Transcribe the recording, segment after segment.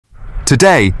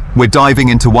Today, we're diving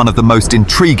into one of the most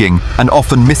intriguing and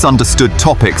often misunderstood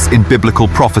topics in biblical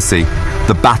prophecy,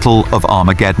 the Battle of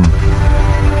Armageddon.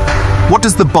 What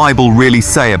does the Bible really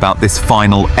say about this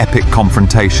final epic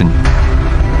confrontation?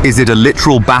 Is it a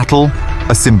literal battle,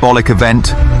 a symbolic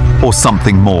event, or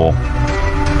something more?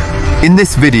 In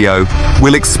this video,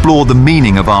 we'll explore the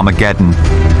meaning of Armageddon,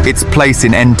 its place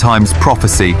in end times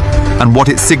prophecy, and what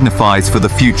it signifies for the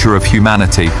future of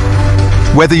humanity.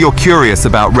 Whether you're curious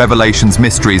about Revelation's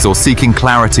mysteries or seeking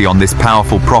clarity on this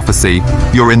powerful prophecy,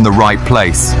 you're in the right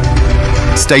place.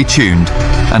 Stay tuned,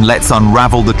 and let's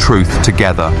unravel the truth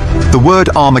together. The word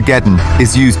Armageddon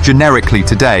is used generically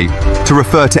today to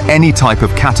refer to any type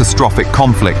of catastrophic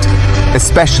conflict,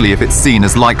 especially if it's seen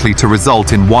as likely to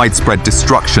result in widespread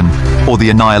destruction or the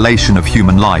annihilation of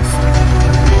human life.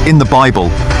 In the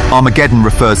Bible, Armageddon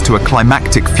refers to a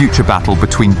climactic future battle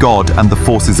between God and the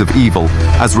forces of evil,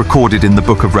 as recorded in the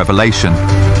book of Revelation.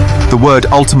 The word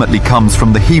ultimately comes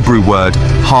from the Hebrew word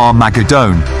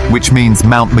Har-Magedon, which means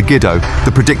Mount Megiddo,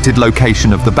 the predicted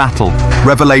location of the battle.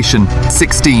 Revelation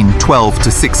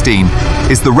 16:12-16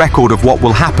 is the record of what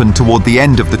will happen toward the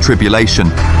end of the tribulation,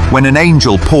 when an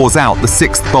angel pours out the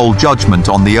sixth bowl judgment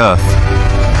on the earth.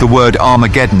 The word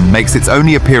Armageddon makes its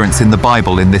only appearance in the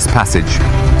Bible in this passage.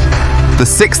 The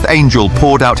sixth angel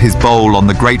poured out his bowl on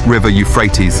the great river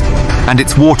Euphrates, and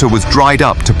its water was dried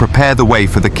up to prepare the way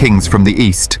for the kings from the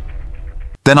east.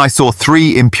 Then I saw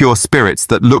three impure spirits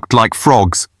that looked like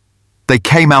frogs. They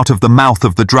came out of the mouth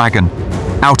of the dragon,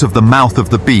 out of the mouth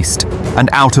of the beast, and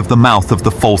out of the mouth of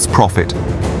the false prophet.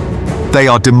 They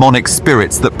are demonic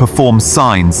spirits that perform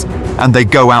signs, and they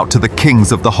go out to the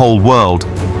kings of the whole world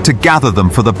to gather them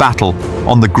for the battle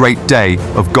on the great day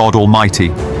of God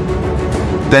Almighty.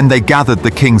 Then they gathered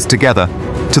the kings together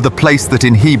to the place that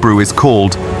in Hebrew is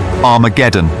called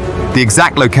Armageddon. The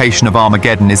exact location of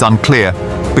Armageddon is unclear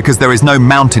because there is no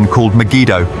mountain called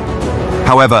Megiddo.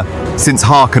 However, since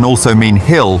Har can also mean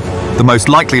hill, the most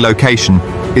likely location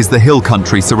is the hill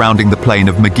country surrounding the plain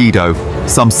of Megiddo,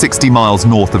 some 60 miles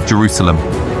north of Jerusalem.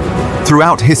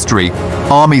 Throughout history,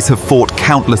 armies have fought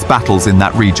countless battles in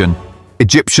that region.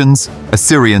 Egyptians,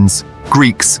 Assyrians,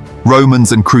 Greeks,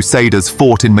 Romans and Crusaders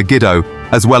fought in Megiddo,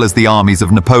 as well as the armies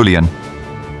of Napoleon.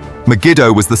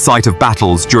 Megiddo was the site of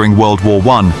battles during World War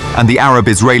I and the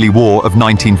Arab-Israeli War of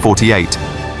 1948.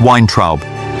 Weintraub,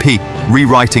 P.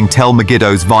 Rewriting Tel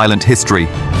Megiddo's Violent History.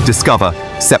 Discover,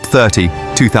 Sep 30,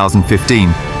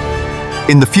 2015.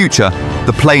 In the future,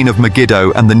 the plain of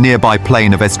Megiddo and the nearby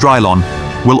plain of Esdraelon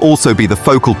will also be the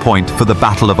focal point for the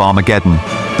Battle of Armageddon.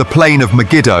 The plain of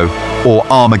Megiddo, or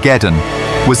Armageddon,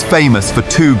 was famous for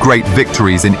two great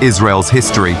victories in Israel's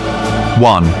history.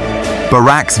 1.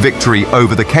 Barak's victory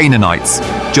over the Canaanites,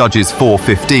 Judges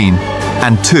 4:15,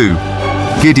 and 2.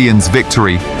 Gideon's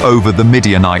victory over the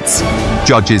Midianites,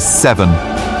 Judges 7.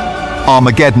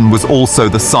 Armageddon was also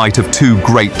the site of two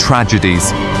great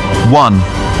tragedies. 1.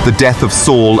 The death of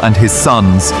Saul and his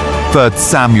sons, 1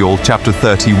 Samuel chapter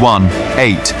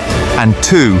 31:8, and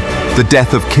 2. The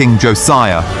death of King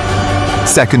Josiah,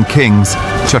 2 Kings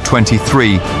chapter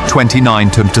 23,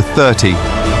 29-30,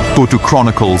 2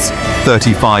 Chronicles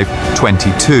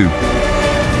 35:22.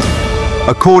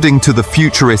 According to the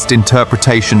futurist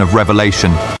interpretation of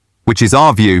Revelation, which is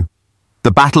our view,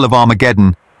 the Battle of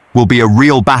Armageddon will be a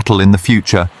real battle in the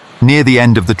future, near the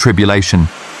end of the tribulation.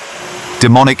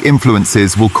 Demonic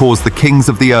influences will cause the kings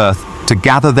of the earth to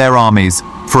gather their armies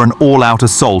for an all-out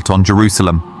assault on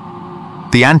Jerusalem.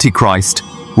 The Antichrist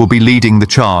will be leading the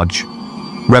charge.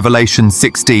 Revelation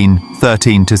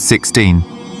 16:13-16.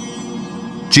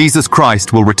 Jesus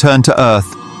Christ will return to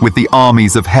earth with the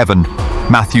armies of heaven,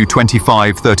 Matthew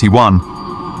 25:31,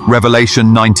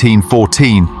 Revelation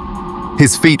 19:14.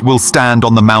 His feet will stand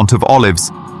on the Mount of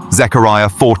Olives, Zechariah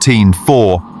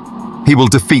 14:4. He will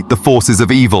defeat the forces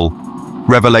of evil,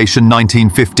 Revelation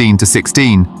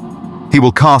 19:15-16. He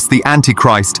will cast the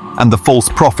Antichrist and the false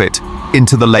prophet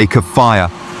into the lake of fire,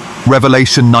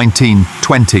 Revelation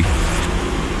 19:20.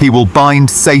 He will bind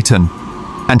Satan,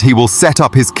 and he will set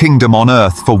up his kingdom on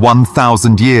earth for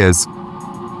 1,000 years.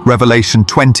 Revelation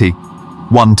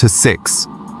 20:1-6.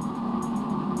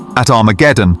 At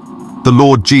Armageddon, the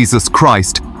Lord Jesus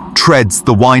Christ treads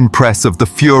the winepress of the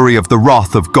fury of the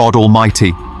wrath of God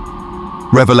Almighty.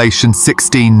 Revelation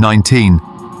 16:19.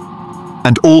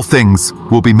 And all things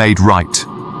will be made right.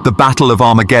 The Battle of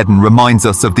Armageddon reminds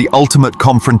us of the ultimate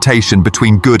confrontation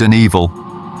between good and evil,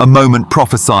 a moment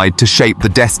prophesied to shape the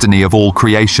destiny of all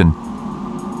creation.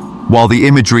 While the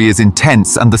imagery is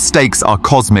intense and the stakes are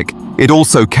cosmic, it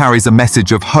also carries a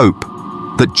message of hope,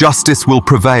 that justice will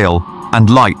prevail and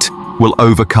light will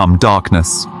overcome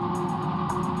darkness.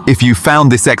 If you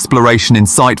found this exploration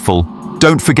insightful,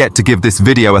 don't forget to give this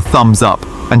video a thumbs up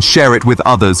and share it with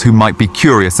others who might be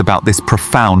curious about this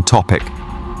profound topic.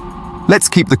 Let's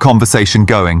keep the conversation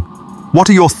going. What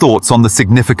are your thoughts on the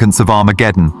significance of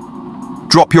Armageddon?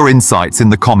 Drop your insights in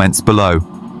the comments below.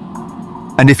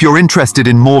 And if you're interested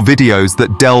in more videos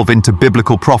that delve into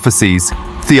biblical prophecies,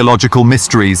 theological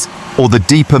mysteries, or the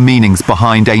deeper meanings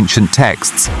behind ancient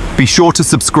texts, be sure to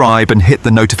subscribe and hit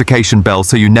the notification bell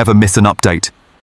so you never miss an update.